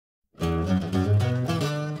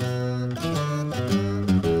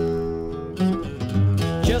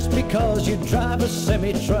because you drive a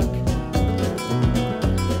semi-truck,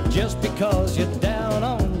 just because you're down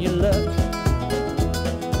on your luck,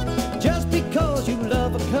 just because you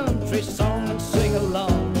love a country song and sing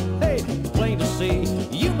along. Hey, plain to see,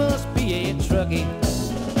 you must be a truckie.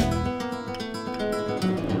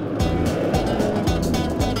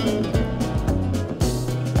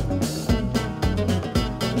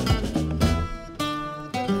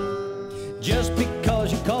 Just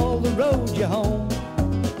because you call the road your home,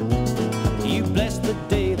 you bless the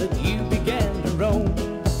day that you began to roam.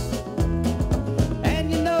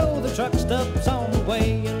 And you know the truck stop's on the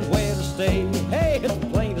way and where to stay. Hey, it's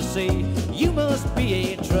plain to see, you must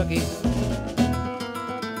be a truckie.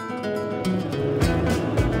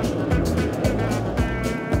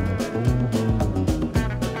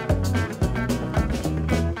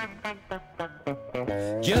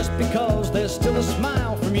 Just because there's still a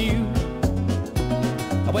smile from you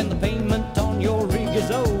when the payment on your rig is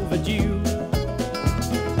overdue,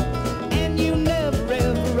 and you never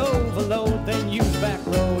ever overload, then use back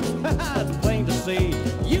roads. It's plain to see,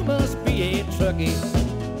 you must be a truckie.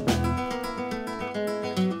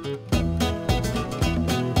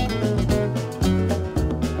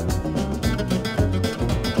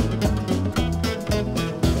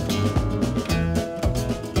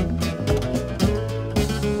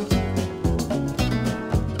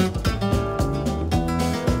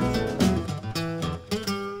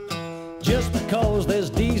 Just because there's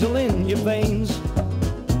diesel in your veins,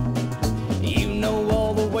 you know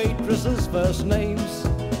all the waitresses' first names,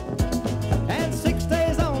 and 6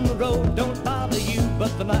 days on the road don't bother you,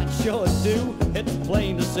 but the night sure do. It's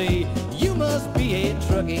plain to see, you must be a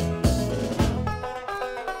truckie.